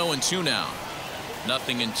contact. Down 0-2 now.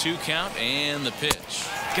 Nothing in 2 count, and the pitch.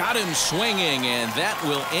 Got him swinging, and that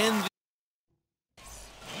will end.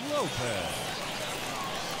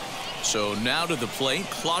 So now to the plate,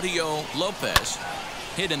 Claudio Lopez.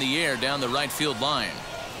 Hit in the air down the right field line.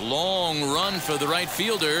 Long run for the right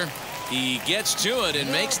fielder. He gets to it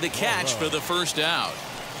and makes the catch for the first out.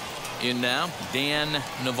 In now, Dan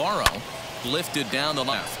Navarro, lifted down the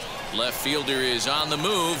left. Left fielder is on the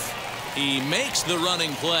move. He makes the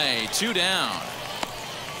running play. 2 down.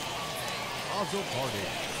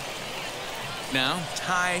 Now,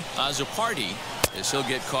 Ty Azzopardi, as he'll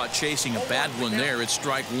get caught chasing a bad one there. It's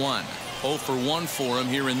strike 1. 0 for 1 for him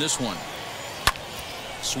here in this one.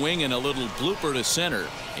 Swing and a little blooper to center.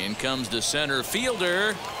 In comes the center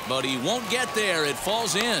fielder, but he won't get there. It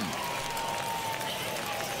falls in.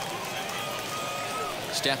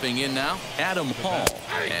 Stepping in now, Adam Hall,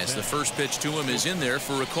 as the first pitch to him is in there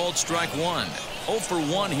for a called strike 1. 0 for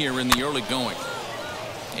 1 here in the early going.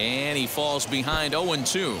 And he falls behind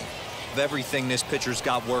 0-2. Everything this pitcher's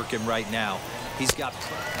got working right now. He's got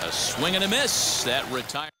a swing and a miss. That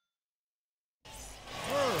retires.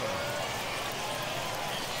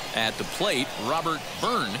 At the plate, Robert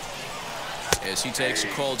Byrne, as he takes a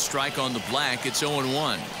called strike on the black. It's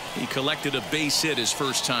 0-1. He collected a base hit his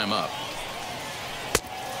first time up.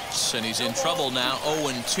 And he's in trouble now.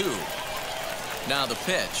 0-2. Now the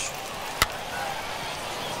pitch.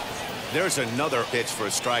 There's another pitch for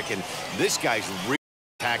a strike, and this guy's really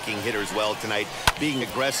attacking hitters well tonight, being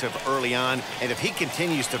aggressive early on, and if he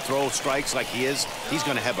continues to throw strikes like he is, he's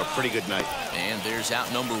going to have a pretty good night. And there's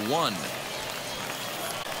out number 1.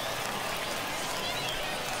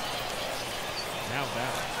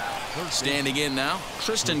 Standing in now,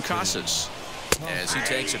 Tristan Casas, as he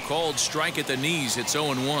takes a called strike at the knees. It's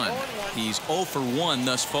 0-1. He's 0 for 1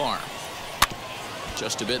 thus far.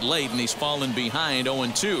 Just a bit late, and he's fallen behind.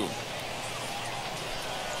 0-2.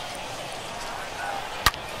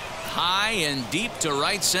 High and deep to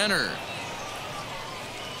right center.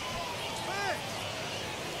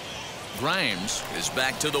 Grimes is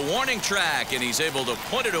back to the warning track, and he's able to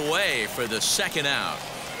put it away for the second out.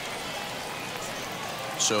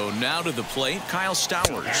 So now to the plate, Kyle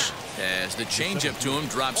Stowers, as the changeup to him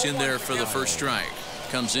drops in there for the first strike.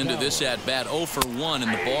 Comes into this at bat 0 for 1 in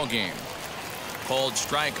the ball game. Called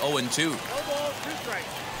strike 0-2.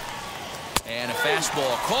 And a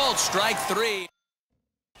fastball called strike 3.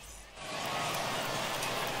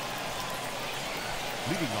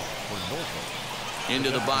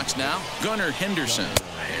 Into the box now, Gunnar Henderson,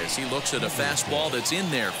 as he looks at a fastball that's in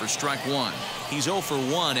there for strike 1. He's 0 for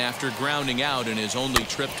 1 after grounding out in his only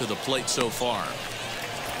trip to the plate so far.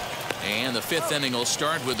 And the 5th inning will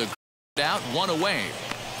start with a out, 1 away.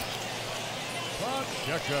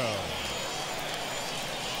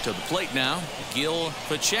 To the plate now, Gil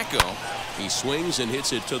Pacheco. He swings and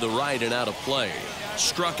hits it to the right and out of play.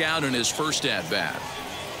 Struck out in his first at-bat.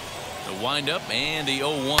 The windup and the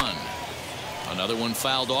 0-1. Another one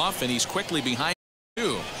fouled off, and he's quickly behind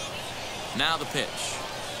 2. Now the pitch.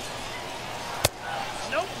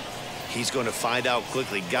 He's going to find out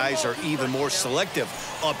quickly. Guys are even more selective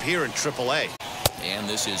up here in AAA. And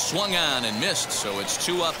this is swung on and missed, so it's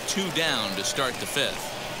 2 up, 2 down to start the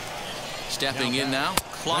 5th. Stepping in now,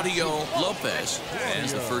 Claudio Lopez,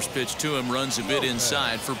 as the first pitch to him runs a bit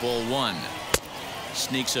inside for ball 1.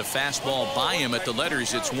 Sneaks a fastball by him at the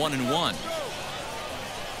letters. It's 1-1.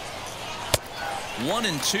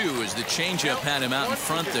 1-2 as the changeup had him out in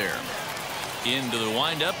front there. Into the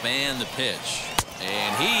windup and the pitch.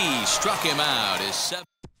 And he struck him out. His 7th.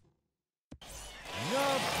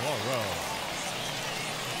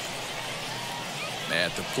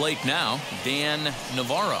 At the plate now, Dan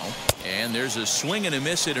Navarro. And there's a swing and a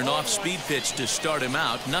miss at an off-speed pitch to start him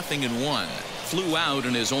out. 0-1. Flew out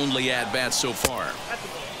in his only at-bat so far.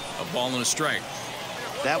 A ball and a strike.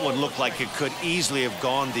 That one looked like it could easily have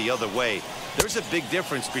gone the other way. There's a big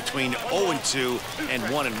difference between 0-2 and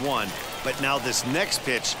 1-1. But now this next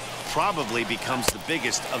pitch probably becomes the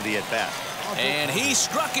biggest of the at-bat. And he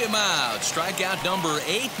struck him out. Strikeout number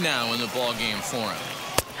 8 now in the ballgame for him.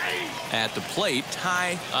 At the plate,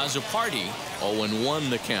 Ty Azapardi, 0-1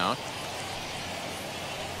 the count.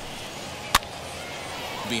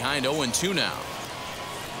 Behind 0-2 now.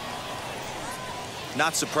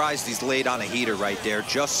 Not surprised he's laid on a heater right there.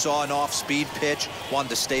 Just saw an off-speed pitch. Wanted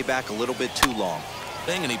to stay back a little bit too long.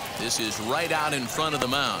 And this is right out in front of the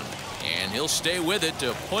mound. And he'll stay with it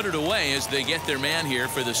to put it away as they get their man here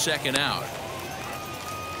for the second out.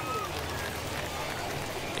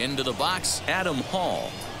 Into the box, Adam Hall.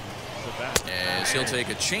 As he'll take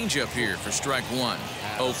a changeup here for strike 1.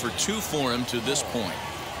 0-2 for him to this point.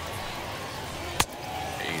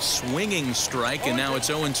 A swinging strike, and now it's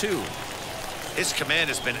 0-2. His command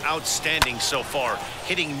has been outstanding so far,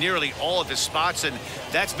 hitting nearly all of his spots, and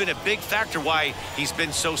that's been a big factor why he's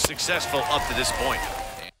been so successful up to this point.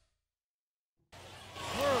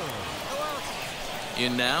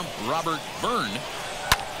 In now, Robert Byrne.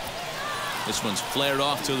 This one's flared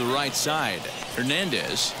off to the right side.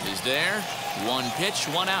 Hernandez is there. 1 pitch,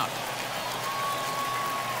 1 out.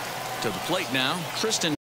 To the plate now,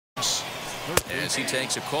 Tristan. As he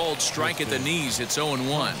takes a cold strike at the knees, it's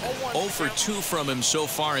 0-1. 0-2 from him so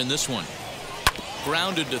far in this one.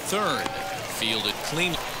 Grounded to third. Fielded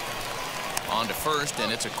clean. On to first,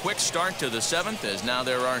 and it's a quick start to the 7th as now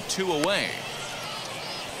there are 2 away.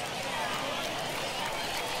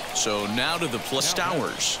 So now to the plate.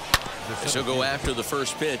 Stowers. As he'll go after the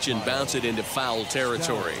first pitch and bounce it into foul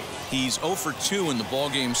territory. He's 0-2 in the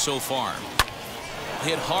ballgame so far.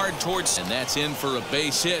 Hit hard towards, and that's in for a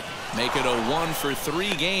base hit. Make it a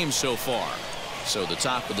 1-for-3 game so far. So the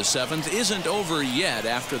top of the 7th isn't over yet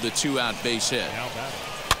after the 2-out base hit.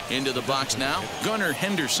 Into the box now, Gunnar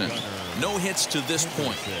Henderson. No hits to this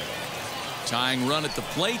point. Tying run at the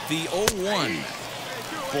plate, the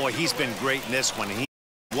 0-1. Boy, he's been great in this one. He's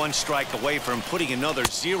 1 strike away from putting another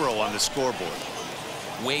 0 on the scoreboard.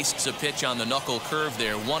 Wastes a pitch on the knuckle curve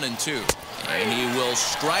there, 1-2. And he will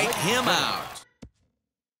strike him out.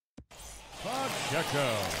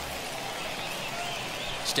 Pacheco.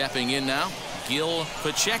 Stepping in now, Gil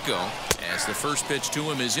Pacheco, as the first pitch to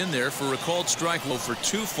him is in there for a called strike.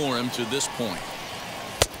 0-2 for him to this point.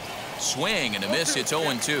 Swing and a miss. It's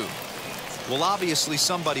 0-2. Well, obviously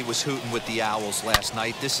somebody was hooting with the Owls last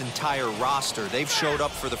night. This entire roster, they've showed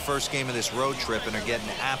up for the first game of this road trip and are getting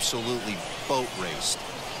absolutely boat raced.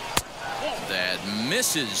 That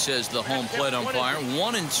misses, says the home plate umpire.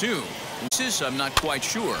 1-2. Misses, I'm not quite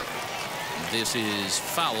sure. This is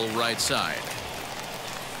foul right side.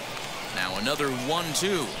 Now another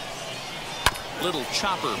 1-2. Little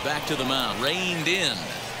chopper back to the mound. Reined in.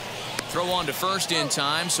 Throw on to first in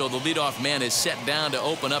time, so the leadoff man is set down to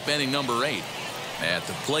open up inning number 8. At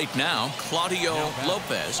the plate now, Claudio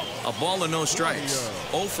Lopez. A ball and no strikes.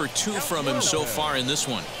 0-2 from him so far in this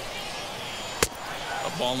one.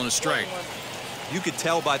 A ball and a strike. You could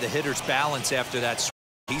tell by the hitter's balance after that swing.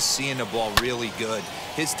 He's seeing the ball really good.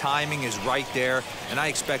 His timing is right there, and I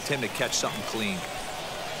expect him to catch something clean.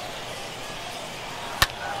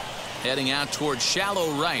 Heading out towards shallow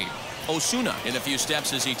right. Osuna in a few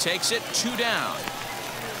steps as he takes it. 2 down.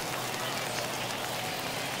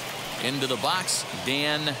 Into the box,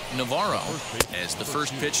 Dan Navarro. As the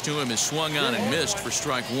first pitch to him is swung on and missed for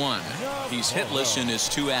strike 1. He's hitless in his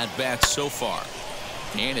 2 at-bats so far.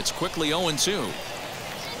 And it's quickly 0-2.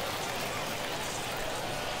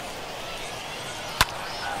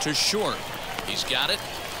 To short. He's got it.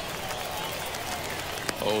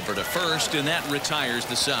 Over to first, and that retires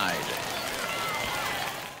the side.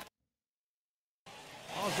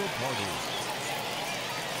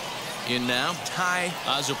 In now, Ty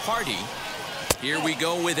Azapardi. Here we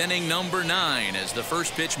go with inning number 9 as the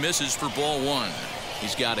first pitch misses for ball 1.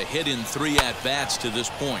 He's got a hit in 3 at-bats to this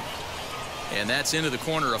point. And that's into the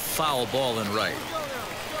corner, a foul ball and right.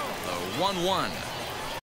 The 1-1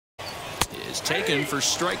 is taken for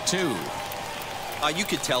strike 2. You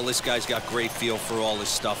could tell this guy's got great feel for all his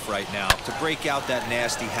stuff right now. To break out that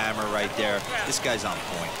nasty hammer right there, this guy's on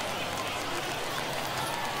point.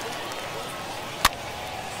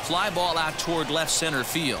 fly ball out toward left center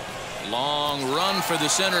field. Long run for the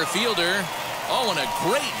center fielder. Oh, and a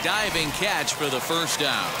great diving catch for the first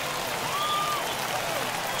down.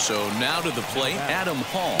 So now to the plate, Adam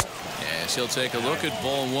Hall, as he'll take a look at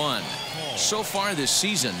ball one. So far this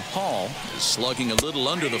season, Hall is slugging a little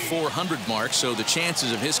under the 400 mark, so the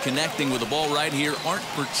chances of his connecting with the ball right here aren't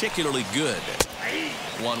particularly good.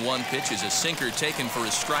 1-1 pitch is a sinker taken for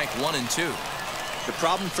a strike 1 and 2. The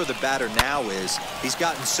problem for the batter now is he's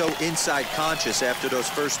gotten so inside conscious after those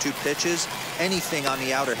first 2 pitches. Anything on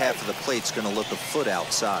the outer half of the plate's going to look a foot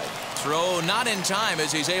outside. Throw not in time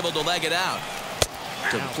as he's able to leg it out.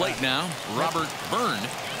 To the plate now, Robert Byrne.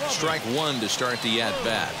 Strike 1 to start the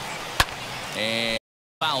at-bat. And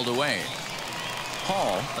fouled away.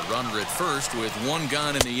 Hall, the runner at first with 1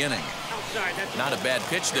 gone in the inning. Not a bad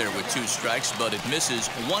pitch there with 2 strikes, but it misses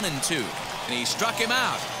 1 and 2. And he struck him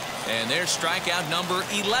out. And there's strikeout number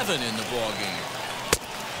 11 in the ball game.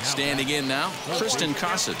 Standing in now, Tristan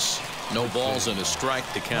Casas. No balls and a strike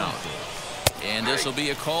to count. And this will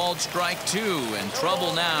be a called strike 2. And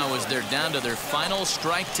trouble now as they're down to their final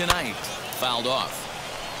strike tonight. Fouled off.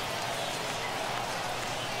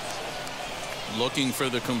 Looking for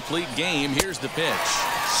the complete game. Here's the pitch.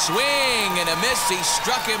 Swing and a miss. He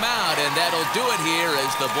struck him out, and that'll do it here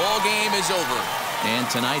as the ball game is over. And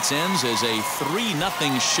tonight's ends as a 3-0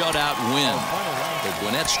 shutout win. The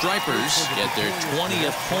Gwinnett Stripers get their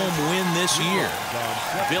 20th home win this year.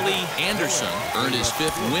 Billy Anderson earned his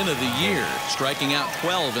 5th win of the year, striking out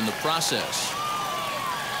 12 in the process.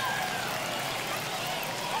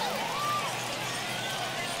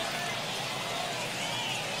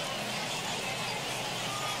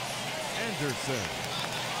 Anderson.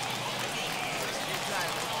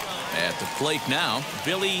 At the plate now,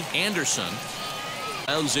 Billy Anderson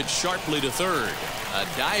drives it sharply to third. A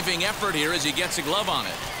diving effort here as he gets a glove on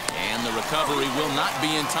it. And the recovery will not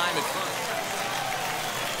be in time at first.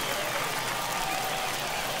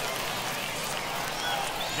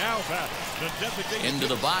 Now batting, into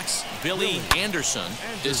the box, Billy Anderson.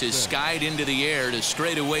 This is skied into the air to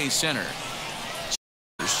straightaway center.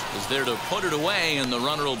 Is there to put it away, and the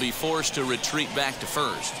runner will be forced to retreat back to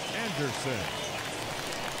first. Anderson.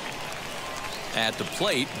 At the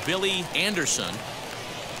plate, Billy Anderson.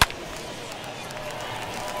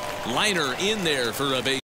 Liner in there for a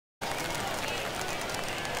base.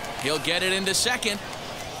 He'll get it into second.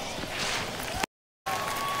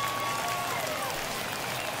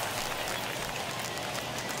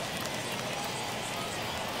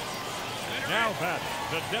 Now batting,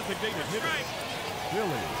 the designated hitter,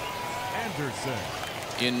 Billy Anderson.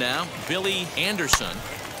 In now, Billy Anderson.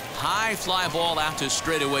 High fly ball out to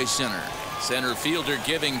straightaway center. Center fielder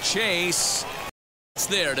giving chase. It's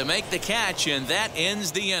there to make the catch, and that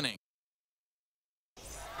ends the inning.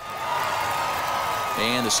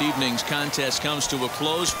 And this evening's contest comes to a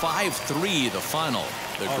close. 5-3 the final.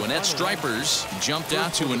 The Gwinnett Stripers jumped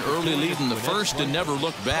out to an early lead in the first and never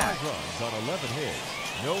looked back. 5 runs on 11 hits.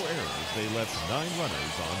 No errors. They left 9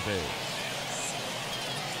 runners on base.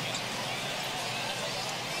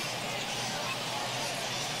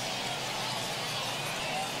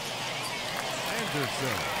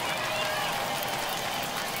 Anderson.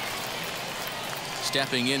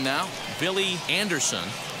 Stepping in now, Billy Anderson.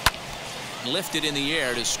 Lifted in the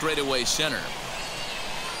air to straightaway center.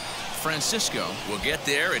 Francisco will get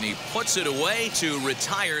there, and he puts it away to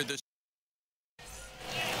retire the.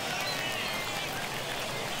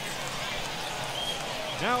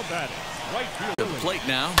 Now batting, right field. The plate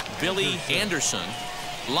now, Billy Anderson.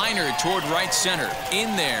 Liner toward right center.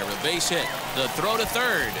 In there, a base hit. The throw to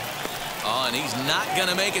third. Oh, and he's not going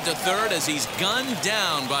to make it to third as he's gunned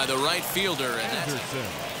down by the right fielder. And Anderson.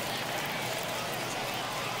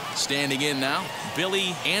 Standing in now,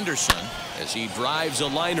 Billy Anderson as he drives a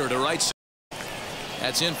liner to right center.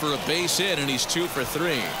 That's in for a base hit, and he's 2 for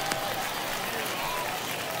 3.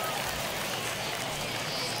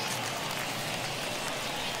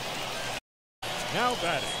 Now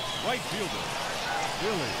batting, right fielder,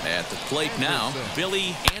 Billy. At the plate now,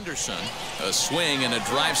 Billy Anderson. A swing and a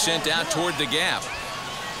drive sent out toward the gap.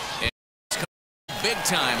 And it's big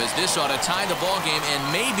time as this ought to tie the ball game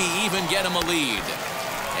and maybe even get him a lead.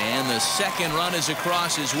 And the second run is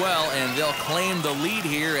across as well, and they'll claim the lead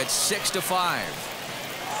here at 6-5.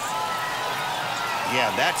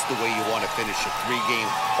 Yeah, that's the way you want to finish a 3-game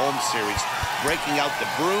home series. Breaking out the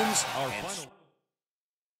brooms. Our final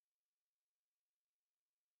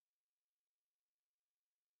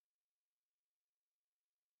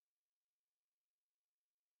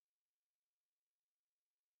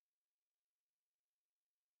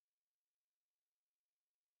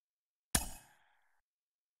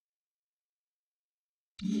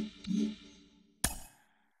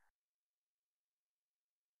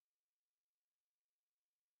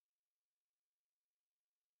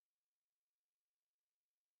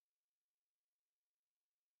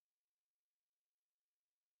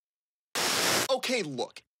Okay,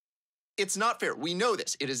 look. It's not fair. We know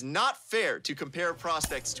this. It is not fair to compare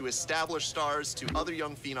prospects to established stars, to other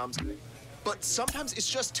young phenoms. But sometimes it's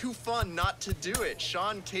just too fun not to do it.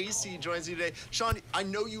 Sean Casey joins you today. Sean, I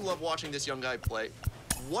know you love watching this young guy play.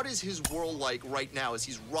 What is his world like right now as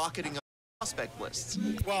he's rocketing up prospect lists?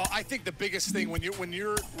 Well, I think the biggest thing when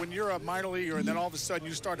you're a minor leaguer and then all of a sudden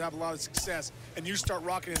you start to have a lot of success and you start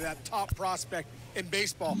rocketing to that top prospect in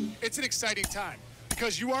baseball, it's an exciting time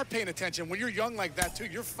because you are paying attention. When you're young like that too,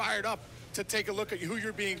 you're fired up to take a look at who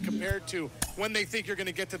you're being compared to when they think you're going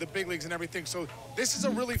to get to the big leagues and everything. So this is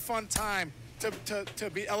a really fun time to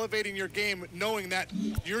be elevating your game, knowing that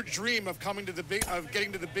your dream of getting to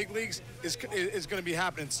the big leagues is going to be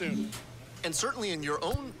happening soon. And certainly in your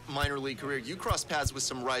own minor league career, you crossed paths with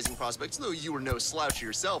some rising prospects, though you were no slouch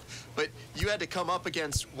yourself. But you had to come up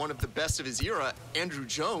against one of the best of his era, Andrew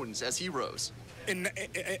Jones, as he rose. When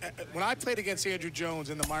I played against Andrew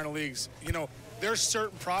Jones in the minor leagues, you know, there's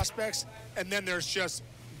certain prospects, and then there's just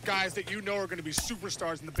guys that you know are going to be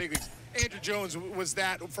superstars in the big leagues. Andrew Jones was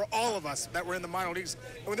that for all of us that were in the minor leagues.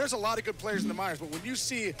 I mean, there's a lot of good players in the minors, but when you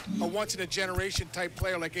see a once-in-a-generation type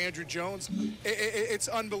player like Andrew Jones, it's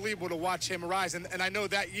unbelievable to watch him rise. And I know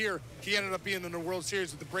that year he ended up being in the World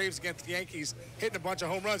Series with the Braves against the Yankees, hitting a bunch of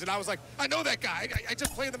home runs. And I was like, I know that guy. I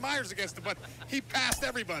just played the minors against him, but he passed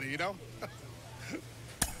everybody, you know?